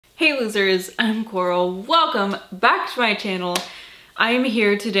Hey losers, I'm Coral. Welcome back to my channel. I am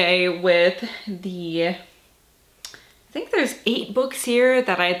here today with I think there's 8 books here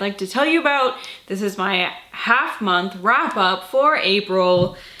that I'd like to tell you about. This is my half-month wrap-up for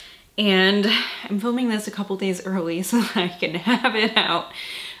April, and I'm filming this a couple days early so that I can have it out.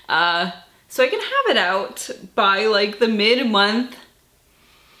 By like the mid-month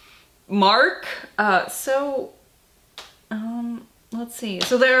mark. Let's see.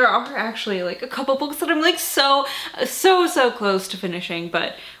 So there are actually like a couple books that I'm like so close to finishing,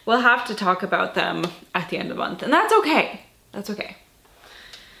 but we'll have to talk about them at the end of the month, and that's okay. That's okay.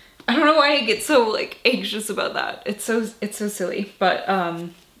 I don't know why I get so like anxious about that. It's so silly, but I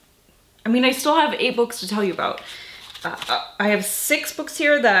mean, I still have 8 books to tell you about. I have 6 books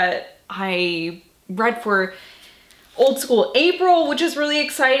here that I read for Old School April, which is really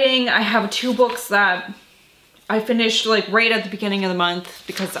exciting. I have 2 books that I finished like right at the beginning of the month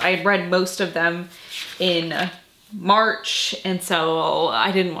because I had read most of them in March, and so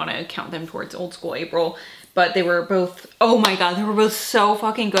I didn't want to count them towards Old School April, but they were both, oh my god, they were both so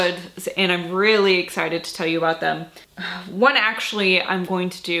fucking good, and I'm really excited to tell you about them. One actually I'm going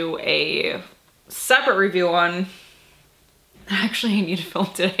to do a separate review on. Actually, I need to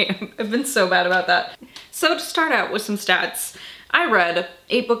film today. I've been so bad about that. So to start out with some stats, I read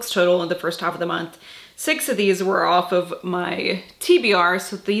 8 books total in the first half of the month. 6 of these were off of my TBR,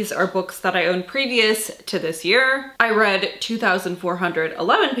 so these are books that I owned previous to this year. I read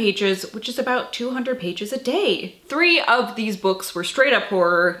 2,411 pages, which is about 200 pages a day. 3 of these books were straight up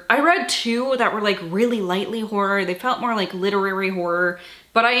horror. I read 2 that were like really lightly horror. They felt more like literary horror,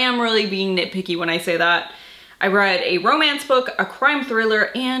 but I am really being nitpicky when I say that. I read a romance book, a crime thriller,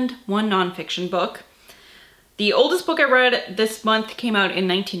 and 1 nonfiction book. The oldest book I read this month came out in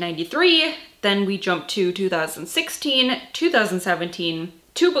 1993. Then we jumped to 2016, 2017,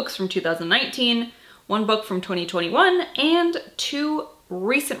 2 books from 2019, 1 book from 2021, and 2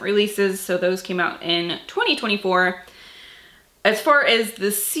 recent releases, so those came out in 2024. As far as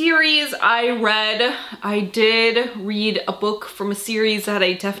the series I did read a book from a series that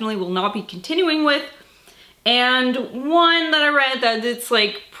I definitely will not be continuing with, and one that I read that it's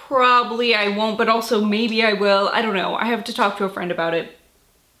like probably I won't, but also maybe I will. I don't know. I have to talk to a friend about it.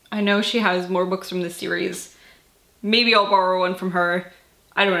 I know she has more books from this series. Maybe I'll borrow one from her.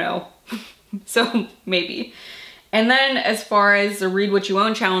 I don't know. So maybe. And then as far as the Read What You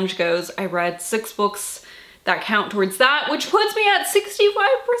Own challenge goes, I read 6 books that count towards that, which puts me at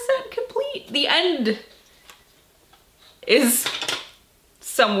 65% complete. The end is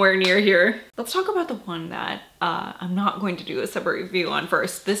somewhere near here. Let's talk about the one that I'm not going to do a separate review on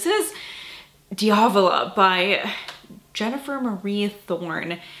first. This is Diavola by Jennifer Marie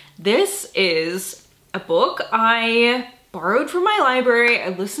Thorne. This is a book I borrowed from my library. I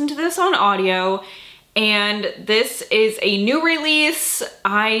listened to this on audio, and this is a new release.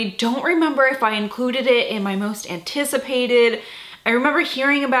 I don't remember if I included it in my most anticipated. I remember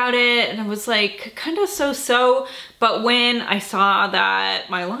hearing about it and I was like kind of so-so, but when I saw that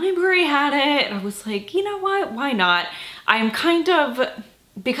my library had it, I was like, you know what, why not? I'm kind of,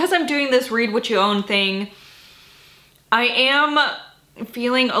 because I'm doing this Read What You Own thing, I am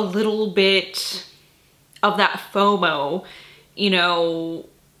feeling a little bit of that FOMO, you know,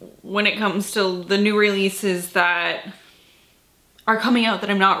 when it comes to the new releases that are coming out that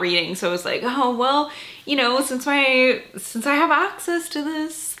I'm not reading. So I was like, oh, well, you know, since I have access to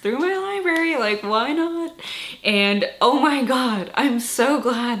this through my library, like, why not? And oh my god, I'm so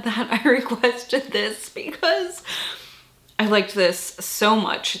glad that I requested this because I liked this so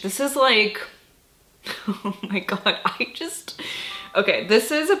much. This is like, oh my god, okay,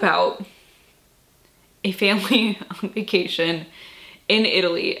 this is about a family on vacation in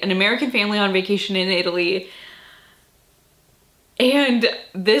Italy, an American family on vacation in Italy. And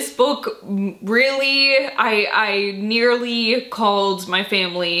this book really, I nearly called my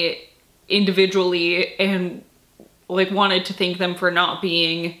family individually and like wanted to thank them for not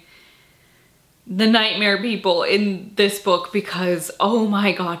being the nightmare people in this book, because oh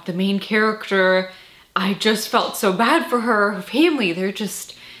my god, the main character, I just felt so bad for her family. They're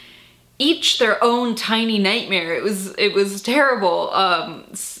just each their own tiny nightmare. It was terrible.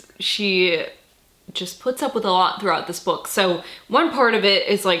 She just puts up with a lot throughout this book. So one part of it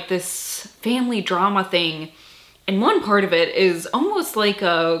is like this family drama thing, and one part of it is almost like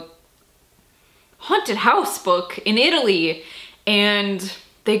a haunted house book in Italy, and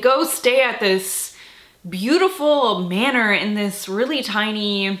they go stay at this beautiful manor in this really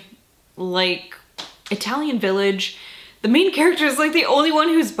tiny like Italian village. The main character is like the only one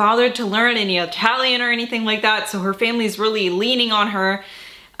who's bothered to learn any Italian or anything like that, so her family's really leaning on her.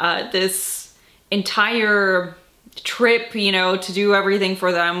 this entire trip, you know, to do everything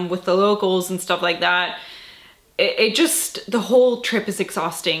for them with the locals and stuff like that. It just, the whole trip is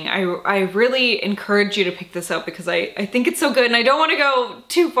exhausting. I really encourage you to pick this up because I think it's so good, and I don't want to go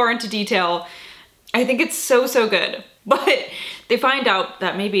too far into detail. I think it's so, so good. But they find out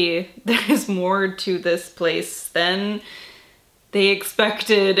that maybe there's more to this place than they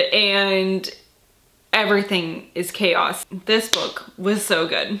expected, and everything is chaos. This book was so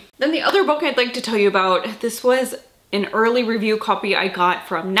good. Then the other book I'd like to tell you about, this was an early review copy I got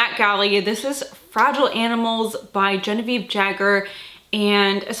from NetGalley. This is Fragile Animals by Genevieve Jagger,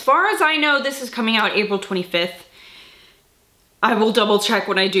 and as far as I know, this is coming out April 25th. I will double check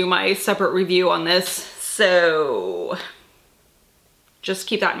when I do my separate review on this, so just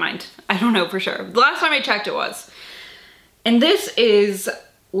keep that in mind. I don't know for sure. The last time I checked it was. And this is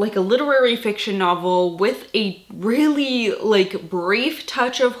like a literary fiction novel with a really like brief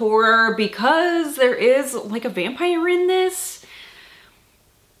touch of horror because there is like a vampire in this.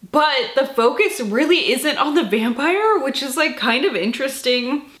 But the focus really isn't on the vampire, which is like kind of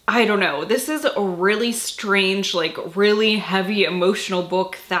interesting. I don't know. This is a really strange, like really heavy emotional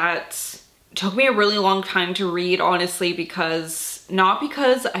book that took me a really long time to read, honestly, because not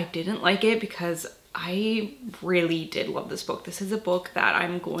because I didn't like it, because I really did love this book. This is a book that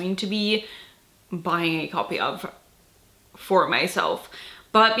I'm going to be buying a copy of for myself,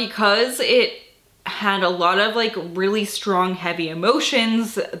 but because it had a lot of like really strong, heavy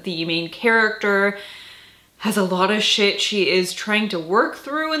emotions, the main character has a lot of shit she is trying to work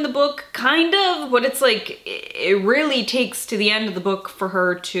through in the book, kind of, but it's like, it really takes to the end of the book for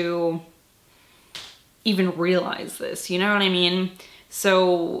her to even realize this, you know what I mean?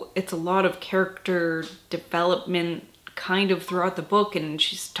 So it's a lot of character development kind of throughout the book, and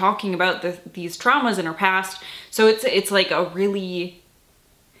she's talking about these traumas in her past. So it's like a really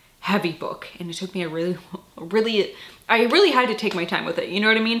heavy book, and it took me I really had to take my time with it, you know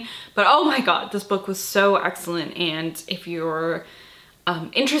what I mean? But oh my god, this book was so excellent, and if you're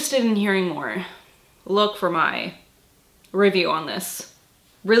interested in hearing more, look for my review on this.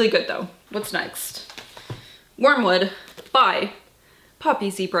 Really good though. What's next? Wormwood by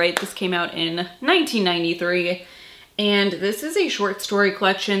Poppy C. Brite. This came out in 1993, and this is a short story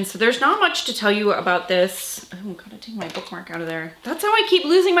collection, so there's not much to tell you about this. Oh, gotta take my bookmark out of there. That's how I keep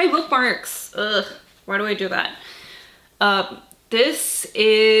losing my bookmarks. Ugh, why do I do that? This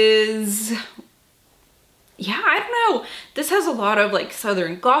is, yeah, I don't know. This has a lot of like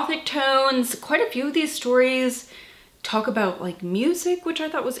Southern Gothic tones. Quite a few of these stories talk about like music, which I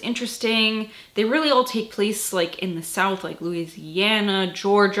thought was interesting. They really all take place like in the South, like Louisiana,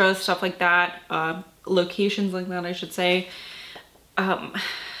 Georgia, stuff like that. Locations like that, I should say.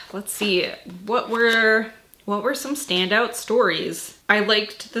 Let's see, what were some standout stories? I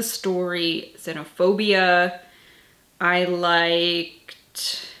liked the story Xenophobia. I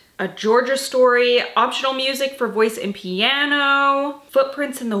liked a Georgia story, optional music for voice and piano,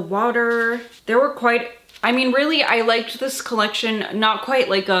 Footprints in the Water. There were quite, I mean, really, I liked this collection, not quite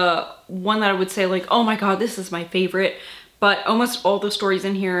like a one that I would say like, oh my god, this is my favorite, but almost all the stories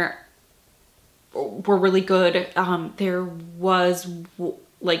in here were really good. There was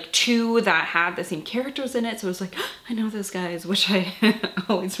like two that had the same characters in it, so it was like, oh, I know those guys, which I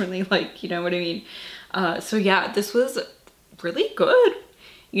always really like, you know what I mean? So yeah, this was really good,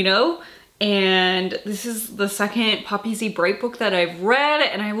 you know? And this is the second Poppy C. Brite book that I've read,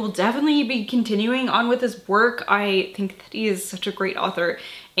 and I will definitely be continuing on with his work. I think that he is such a great author,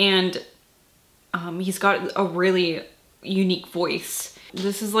 and he's got a really unique voice.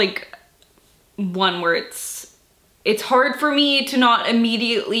 This is like one where it's hard for me to not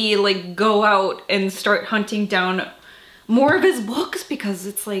immediately like go out and start hunting down more of his books, because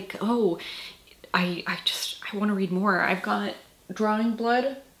it's like, oh, I want to read more. I've got Drawing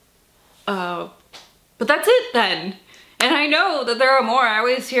Blood, but that's it then. And I know that there are more. I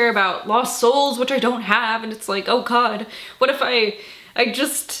always hear about Lost Souls, which I don't have, and it's like, oh god, what if I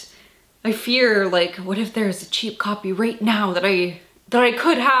fear, like, what if there's a cheap copy right now that I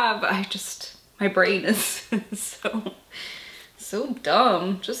could have? My brain is so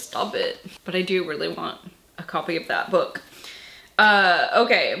dumb. Just stop it. But I do really want a copy of that book.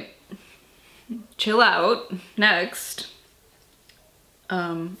 Okay. Chill out. Next.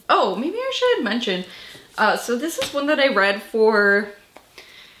 Oh, maybe I should mention, so this is one that I read for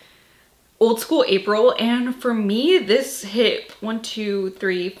Old School April, and for me, this hit 1, 2,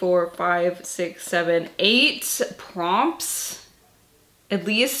 3, 4, 5, 6, 7, 8 prompts, at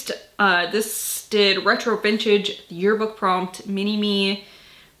least. This did retro vintage, yearbook prompt, mini-me,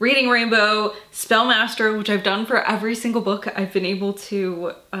 Reading Rainbow, Spellmaster, which I've done for every single book. I've been able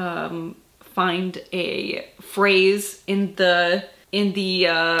to find a phrase in the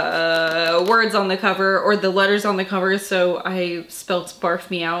words on the cover or the letters on the cover, so I spelled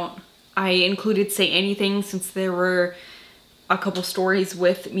Barf Me Out. I included Say Anything since there were a couple stories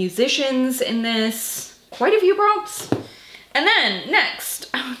with musicians in this. Quite a few prompts. And then next,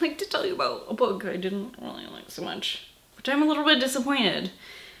 I would like to tell you about a book I didn't really like so much, which I'm a little bit disappointed.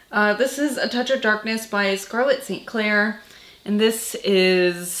 This is A Touch of Darkness by Scarlett St. Clair, and this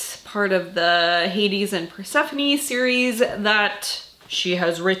is part of the Hades and Persephone series that she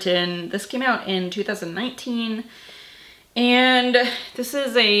has written. This came out in 2019, and this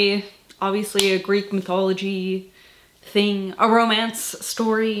is obviously a Greek mythology thing, a romance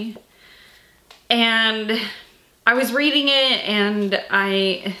story. And I was reading it and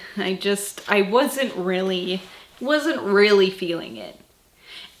I wasn't really feeling it.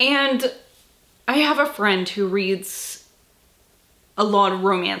 And I have a friend who reads a lot of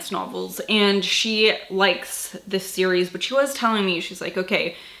romance novels and she likes this series, but she was telling me, she's like,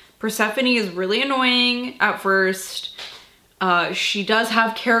 okay, Persephone is really annoying at first. She does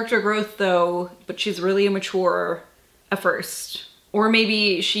have character growth though, but she's really immature at first. Or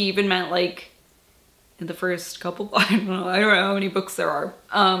maybe she even meant like in the first couple, I don't know how many books there are,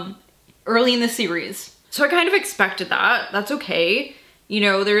 early in the series. So I kind of expected that. That's okay. You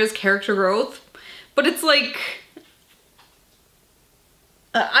know, there is character growth, but it's like,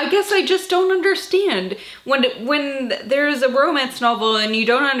 I guess I just don't understand when there's a romance novel and you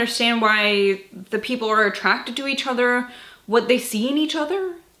don't understand why the people are attracted to each other, what they see in each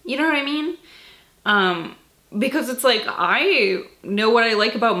other. You know what I mean? Because it's like, I know what I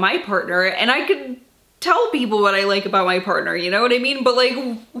like about my partner and I could tell people what I like about my partner, you know what I mean? But like,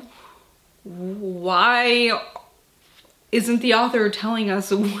 why isn't the author telling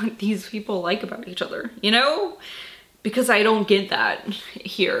us what these people like about each other, you know? Because I don't get that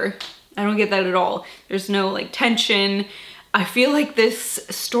here. I don't get that at all. There's no like tension. I feel like this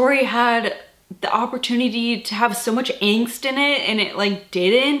story had the opportunity to have so much angst in it and it like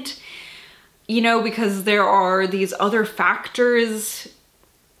didn't, you know, because there are these other factors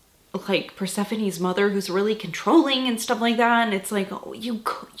like Persephone's mother who's really controlling and stuff like that, and it's like, oh, you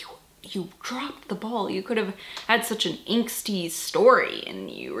dropped the ball. You could have had such an angsty story and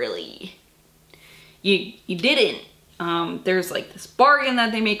you really you didn't. There's like this bargain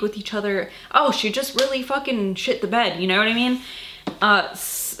that they make with each other. Oh, she just really fucking shit the bed, you know what I mean?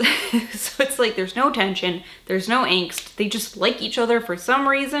 So it's like there's no tension, there's no angst, they just like each other for some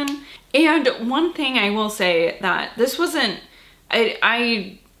reason. And one thing I will say that this wasn't,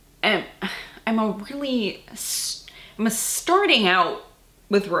 I'm starting out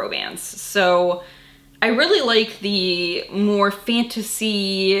with romance, so I really like the more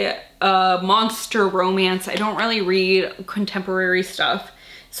fantasy monster romance. I don't really read contemporary stuff,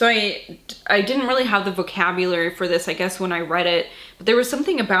 so I didn't really have the vocabulary for this, I guess, when I read it, but there was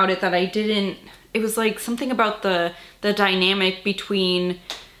something about it that I didn't, it was like something about the dynamic between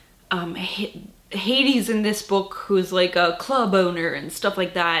Hades in this book, who's like a club owner and stuff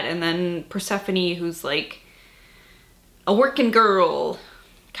like that, and then Persephone, who's like a working girl,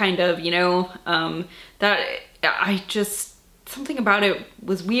 kind of, you know, that I just, something about it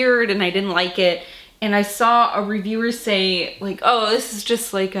was weird and I didn't like it. And I saw a reviewer say like, oh, this is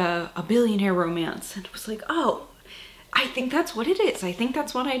just like a billionaire romance. And it was like, oh, I think that's what it is. I think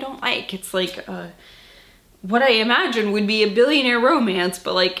that's what I don't like. It's like what I imagine would be a billionaire romance,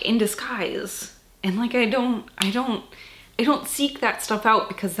 but like in disguise. And like, I don't seek that stuff out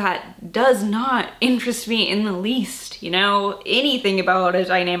because that does not interest me in the least, you know, anything about a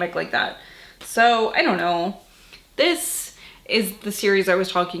dynamic like that. So I don't know. This is the series I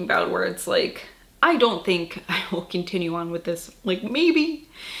was talking about where it's like, I don't think I will continue on with this. Like maybe,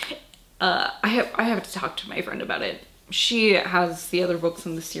 I have to talk to my friend about it. She has the other books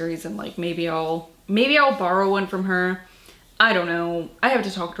in the series and like maybe I'll borrow one from her. I don't know. I have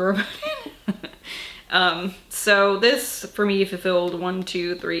to talk to her about it. So this for me fulfilled 1,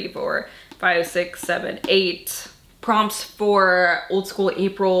 2, 3, 4, 5, 6, 7, 8 prompts for Old School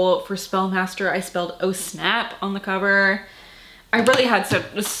April. For Spellmaster, I spelled "Oh Snap" on the cover. I really had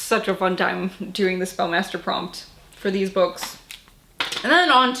such a fun time doing the Spellmaster prompt for these books. And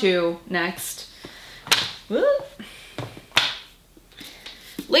then on to next.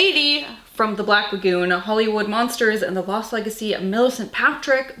 Lady from the Black Lagoon, Hollywood Monsters and the Lost Legacy of Millicent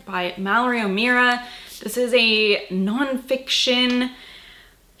Patrick by Mallory O'Meara. This is a non-fiction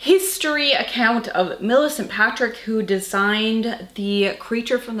history account of Millicent Patrick, who designed the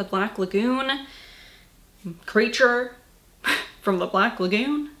creature from the Black Lagoon. Creature? from the Black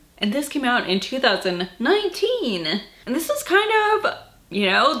Lagoon. And this came out in 2019. And this is kind of, you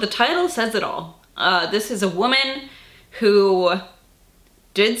know, the title says it all. This is a woman who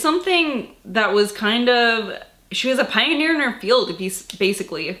did something that was kind of, she was a pioneer in her field,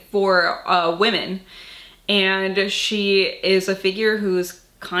 basically, for women. And she is a figure who's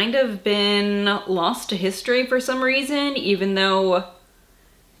kind of been lost to history for some reason, even though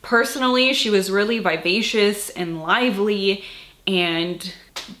personally she was really vivacious and lively, and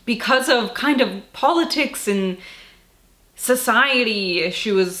because of kind of politics and society,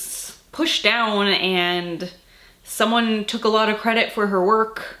 she was pushed down, and someone took a lot of credit for her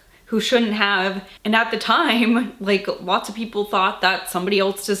work who shouldn't have. And at the time, like, lots of people thought that somebody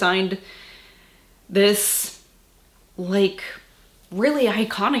else designed this, like, really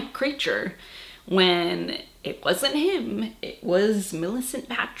iconic creature, when it wasn't him. It was Millicent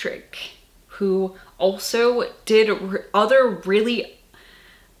Patrick, who also did other really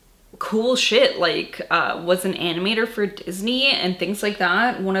cool shit, like was an animator for Disney and things like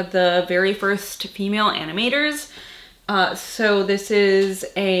that. One of the very first female animators. So this is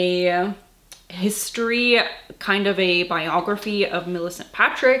a history, kind of a biography of Millicent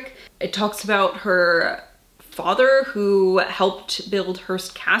Patrick. It talks about her father who helped build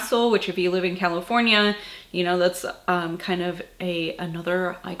Hearst Castle, which if you live in California, you know, that's kind of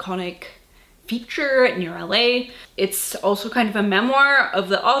another iconic feature near LA. It's also kind of a memoir of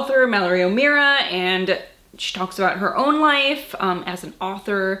the author, Mallory O'Meara, and she talks about her own life as an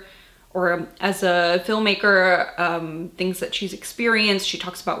author or as a filmmaker, things that she's experienced. She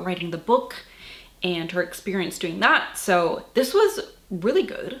talks about writing the book and her experience doing that. So this was really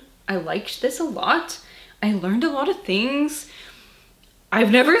good. I liked this a lot. I learned a lot of things.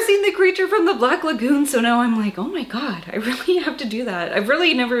 I've never seen the creature from the Black Lagoon, so now I'm like, oh my god, I really have to do that.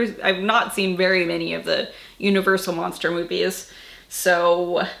 I've not seen very many of the Universal monster movies,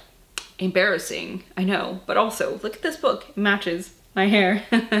 so embarrassing, I know, but also, look at this book, it matches my hair.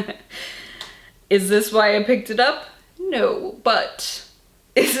 Is this why I picked it up? No, but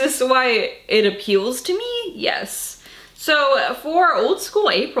is this why it appeals to me? Yes. So for Old School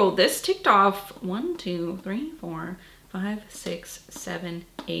April, this ticked off 1, 2, 3, 4, 5, 6, 7,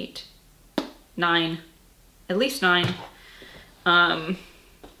 8, 9, at least 9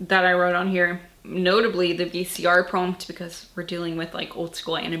 that I wrote on here. Notably the VCR prompt, because we're dealing with like old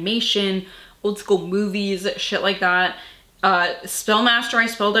school animation, old school movies, shit like that. Spellmaster, I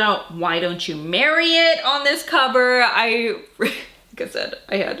spelled out "Why Don't You Marry It" on this cover. Like I said,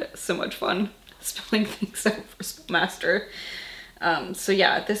 I had so much fun spelling things out for Spellmaster. So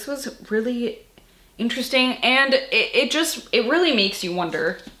yeah, this was really interesting, and it really makes you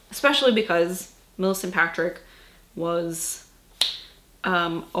wonder, especially because Millicent Patrick was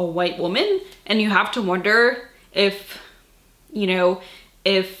a white woman, and you have to wonder if, you know,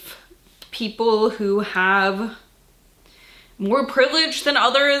 if people who have more privilege than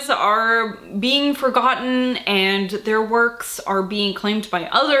others are being forgotten and their works are being claimed by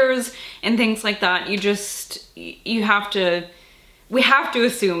others and things like that. We have to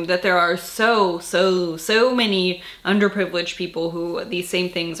assume that there are so many underprivileged people who these same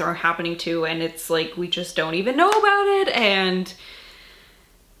things are happening to, and it's like we just don't even know about it, and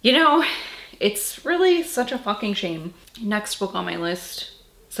you know, it's really such a fucking shame. Next book on my list,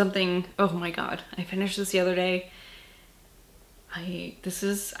 something, oh my god, I finished this the other day. This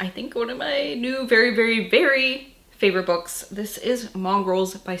is, I think, one of my new very favorite books. This is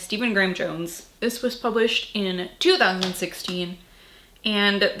Mongrels by Stephen Graham Jones. This was published in 2016.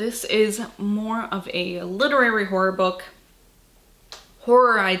 And this is more of a literary horror book.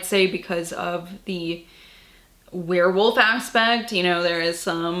 Horror, I'd say, because of the werewolf aspect. You know, there is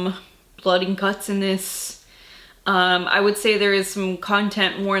some blood and guts in this. I would say there is some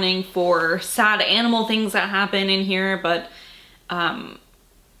content warning for sad animal things that happen in here, but I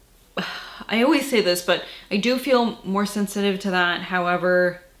always say this, but I do feel more sensitive to that.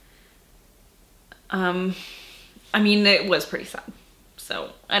 However, I mean, it was pretty sad.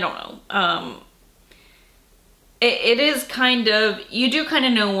 So I don't know. It is kind of, you do kind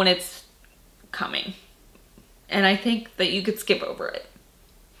of know when it's coming. And I think that you could skip over it,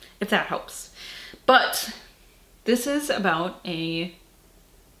 if that helps. But this is about a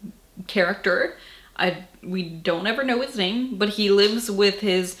character. We don't ever know his name, but he lives with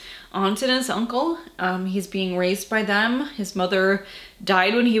his aunt and his uncle. He's being raised by them. His mother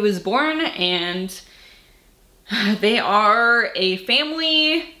died when he was born, and they are a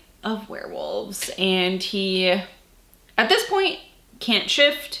family of werewolves, and he, at this point, can't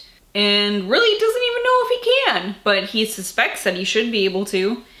shift and really doesn't even know if he can, but he suspects that he should be able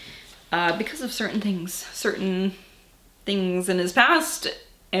to because of certain things, certain things in his past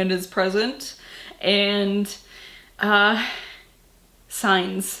and his present, and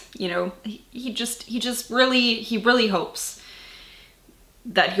signs, you know. He really hopes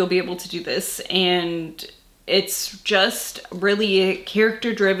that he'll be able to do this, and it's just really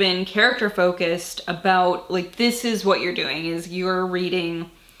character driven, character focused about, like, this is what you're doing, is you're reading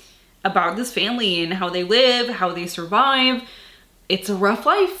about this family and how they live, how they survive. It's a rough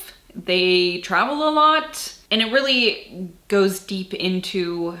life. They travel a lot, and it really goes deep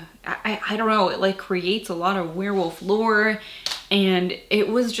into, I don't know, it like creates a lot of werewolf lore, and it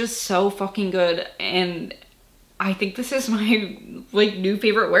was just so fucking good. And I think this is my like new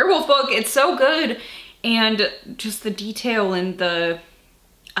favorite werewolf book. It's so good, and just the detail and the,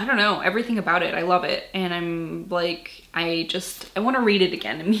 I don't know, everything about it. I love it, and I'm like, I want to read it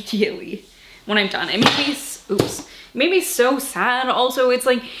again immediately when I'm done. It made me, oops, it made me so sad. Also, it's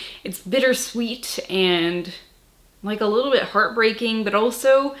like, it's bittersweet and like a little bit heartbreaking, but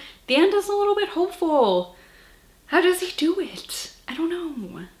also the end is a little bit hopeful. How does he do it? I don't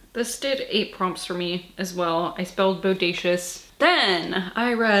know. This did 8 prompts for me as well. I spelled bodacious. Then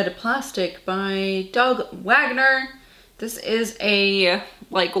I read Plastic by Wagner. This is a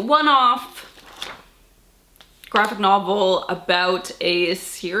like one-off graphic novel about a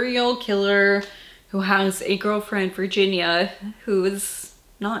serial killer who has a girlfriend, Virginia, who is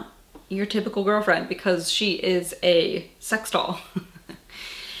not your typical girlfriend because she is a sex doll.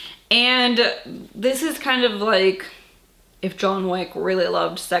 And this is kind of like if John Wick really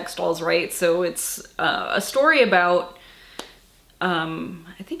loved sex dolls, right? So it's a story about,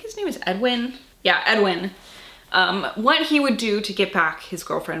 I think his name is Edwin. Yeah, Edwin. What he would do to get back his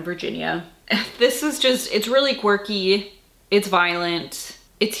girlfriend, Virginia. This is just, it's really quirky. It's violent.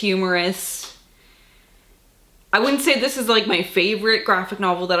 It's humorous. I wouldn't say this is like my favorite graphic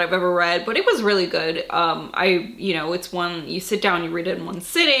novel that I've ever read, but it was really good. You know, it's one, you sit down, you read it in one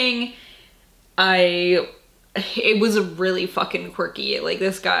sitting. It was really fucking quirky. Like,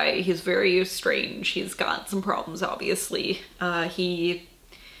 this guy, he's very strange. He's got some problems, obviously.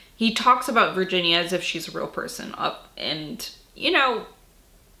 He talks about Virginia as if she's a real person and, you know,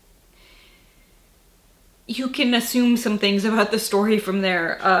 you can assume some things about the story from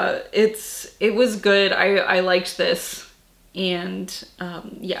there. It was good. I liked this, and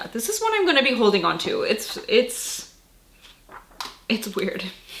yeah, this is what I'm gonna be holding on to. It's weird.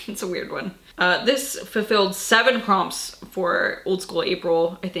 It's a weird one. This fulfilled 7 prompts for Old School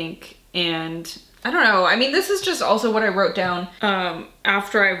April, I think, and I don't know. I mean, this is just also what I wrote down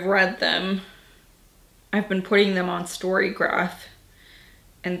after I've read them. I've been putting them on Storygraph,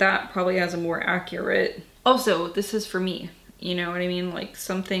 and that probably has a more accurate. Also, this is for me, you know what I mean? Like,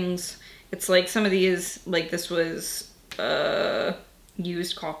 some things, it's like some of these, like this was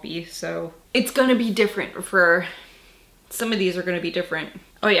used copy, so it's gonna be different for, some of these are gonna be different.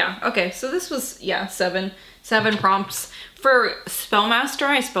 Oh yeah, okay, so this was, yeah, 7 prompts. For Spellmaster,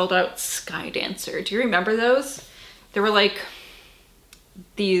 I spelled out Sky Dancer. Do you remember those? They were like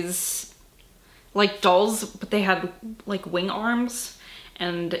these like dolls, but they had like wing arms,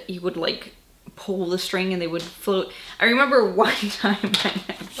 and you would like pull the string and they would float. I remember one time I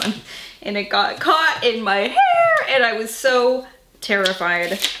had one and it got caught in my hair, and I was so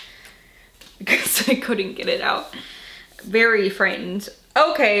terrified because I couldn't get it out. Very frightened.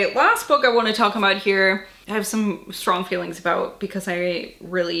 Okay, last book I want to talk about here, I have some strong feelings about because I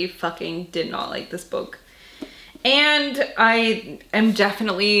really fucking did not like this book. And I am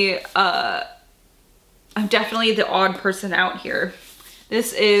definitely, the odd person out here.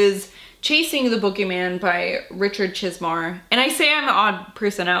 This is Chasing the Boogeyman by Richard Chismar. And I say I'm the odd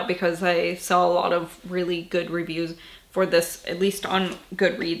person out because I saw a lot of really good reviews for this, at least on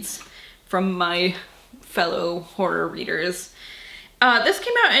Goodreads, from my fellow horror readers. This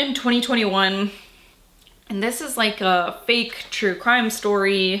came out in 2021, and this is like a fake true crime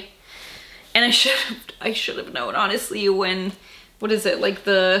story. And I should have known, honestly, when, what is it, like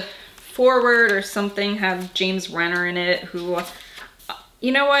the foreword or something had James Renner in it, who,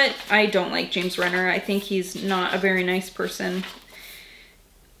 you know what? I don't like James Renner. I think he's not a very nice person.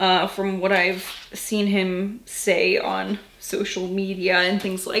 From what I've seen him say on social media and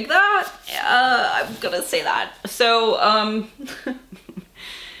things like that. I'm gonna say that. So,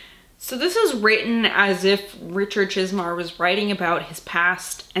 so this is written as if Richard Chismar was writing about his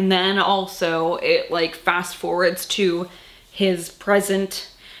past, and then also it like fast forwards to his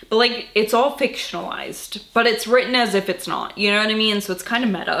present, but like it's all fictionalized, but it's written as if it's not, you know what I mean? So it's kind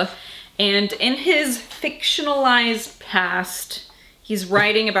of meta. And in his fictionalized past, he's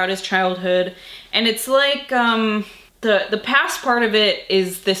writing about his childhood, and it's like the past part of it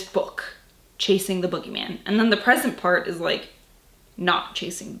is this book, chasing the boogeyman. And then the present part is like not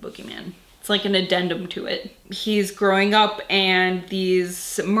chasing the boogeyman. It's like an addendum to it. He's growing up and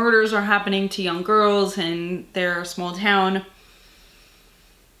these murders are happening to young girls in their small town.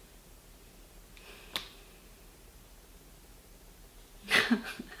 I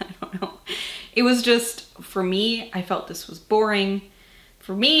don't know. It was just, for me, I felt this was boring.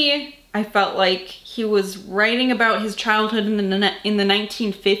 For me, I felt like he was writing about his childhood in the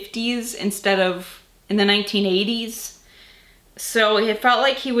 1950s instead of in the 1980s. So it felt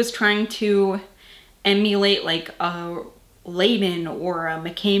like he was trying to emulate like a Laban or a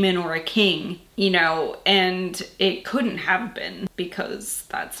McCaman or a King, you know, and it couldn't have been because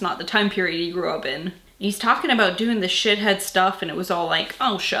that's not the time period he grew up in. He's talking about doing the shithead stuff and it was all like,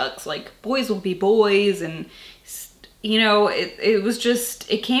 oh shucks, like boys will be boys, and you know, it was just,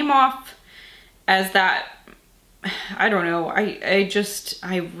 it came off as that, I don't know,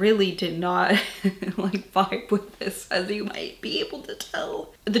 I really did not like vibe with this, as you might be able to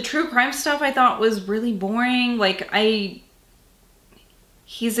tell. The true crime stuff I thought was really boring. Like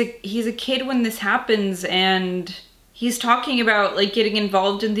he's a kid when this happens and he's talking about like getting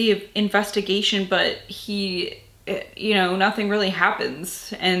involved in the investigation, but you know, nothing really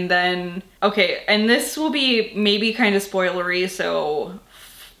happens. And then, okay, and this will be maybe kind of spoilery, so,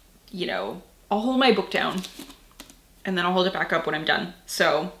 you know, I'll hold my book down and then I'll hold it back up when I'm done.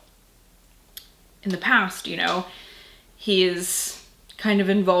 So, in the past, you know, he is kind of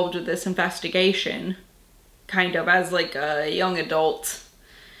involved with this investigation, kind of as like a young adult.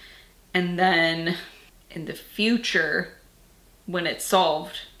 And then in the future, when it's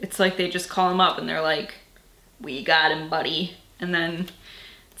solved, it's like they just call him up and they're like, we got him, buddy. And then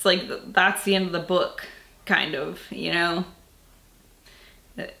it's like, that's the end of the book, kind of, you know?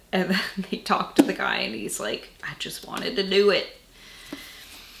 And then they talk to the guy and he's like, I just wanted to do it.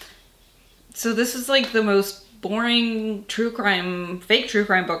 So this is like the most boring true crime, fake true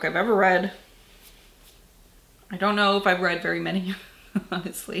crime book I've ever read. I don't know if I've read very many,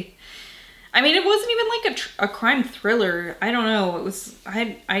 honestly. I mean, it wasn't even like a crime thriller. I don't know. It was,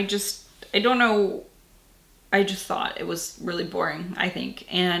 I don't know. I just thought it was really boring, I think.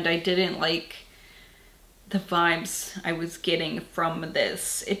 And I didn't like the vibes I was getting from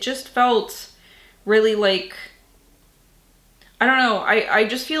this. It just felt really like, I don't know. I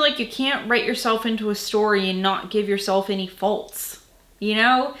just feel like you can't write yourself into a story and not give yourself any faults, you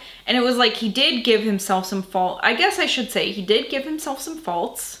know? And it was like he did give himself some fault. I guess I should say he did give himself some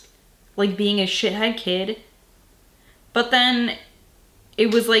faults, like being a shithead kid. But then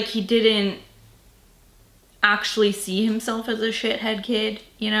it was like he didn't actually see himself as a shithead kid,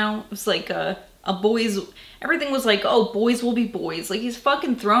 you know? It was like a boys, everything was like, oh, boys will be boys. Like he's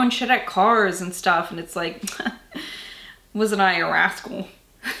fucking throwing shit at cars and stuff, and it's like, wasn't I a rascal?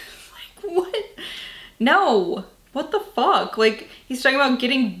 Like, what? No, what the fuck? Like, he's talking about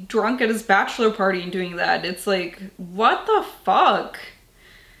getting drunk at his bachelor party and doing that. It's like, what the fuck?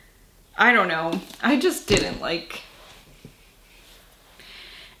 I don't know. I just didn't like.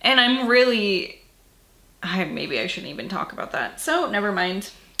 And I'm really, maybe I shouldn't even talk about that. So never mind.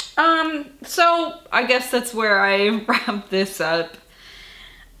 So I guess that's where I wrap this up.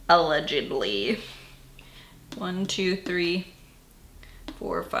 Allegedly. 1, 2, 3,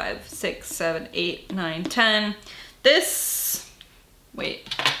 4, 5, 6, 7, 8, 9, 10. This, wait,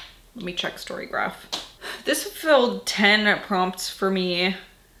 let me check Storygraph. This fulfilled 10 prompts for me.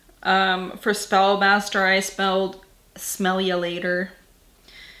 For Spellmaster, I spelled smell ya later.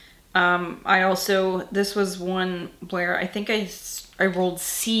 I also, this was one where I think I rolled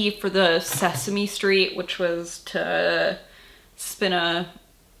C for the Sesame Street, which was to spin a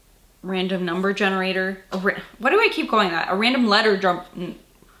random number generator. What do I keep calling that? A random letter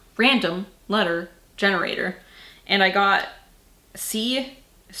generator. And I got C,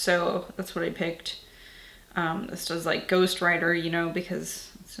 so that's what I picked. This does like ghostwriter, you know,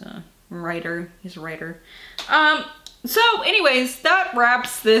 because it's a writer. He's a writer. So anyways, that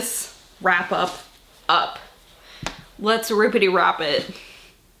wraps this wrap up. Let's rippity wrap it.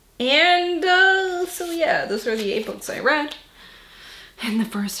 And so yeah, those are the 8 books I read in the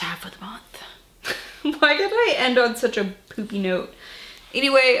first half of the month. Why did I end on such a poopy note?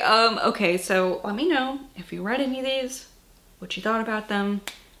 Anyway, okay, so let me know if you read any of these, what you thought about them.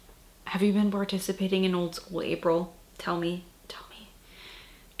 Have you been participating in Old School April? Tell me.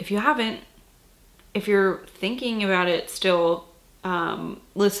 If you haven't, if you're thinking about it still,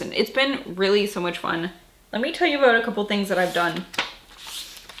 listen, it's been really so much fun. Let me tell you about a couple things that I've done.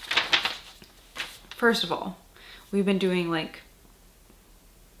 First of all, we've been doing like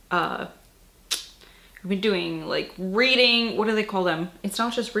We've been doing like reading, what do they call them? It's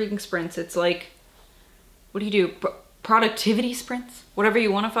not just reading sprints, it's like, what do you do? Productivity sprints? Whatever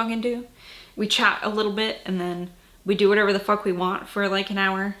you want to fucking do. We chat a little bit and then we do whatever the fuck we want for like an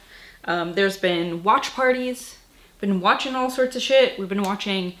hour. There's been watch parties, been watching all sorts of shit. We've been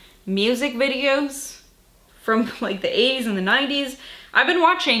watching music videos from like the 80s and the 90s. I've been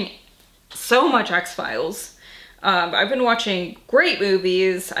watching so much X-Files. I've been watching great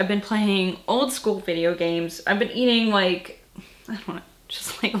movies. I've been playing old school video games. I've been eating like, I don't know,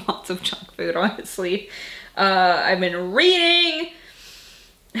 just like lots of junk food, honestly. I've been reading.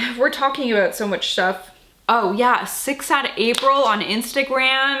 We're talking about so much stuff. Oh yeah, 6 at April on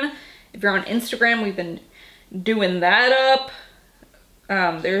Instagram. If you're on Instagram, we've been doing that up.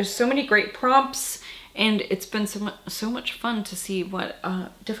 There's so many great prompts and it's been so much fun to see what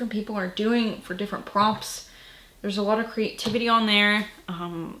different people are doing for different prompts. There's a lot of creativity on there.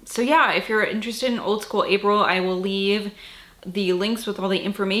 So yeah, if you're interested in old school April, I will leave the links with all the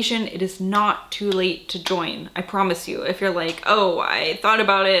information. It is not too late to join. I promise you. If you're like, oh, I thought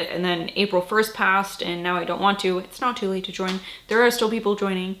about it and then April 1st passed and now I don't want to, it's not too late to join. There are still people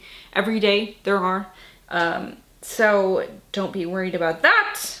joining. Every day there are. So don't be worried about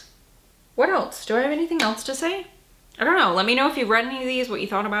that. What else? Do I have anything else to say? I don't know. Let me know if you've read any of these, what you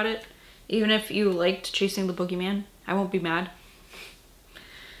thought about it. Even if you liked Chasing the Boogeyman, I won't be mad.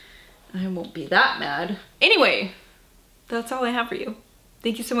 I won't be that mad. Anyway, that's all I have for you.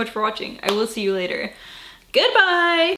 Thank you so much for watching. I will see you later. Goodbye!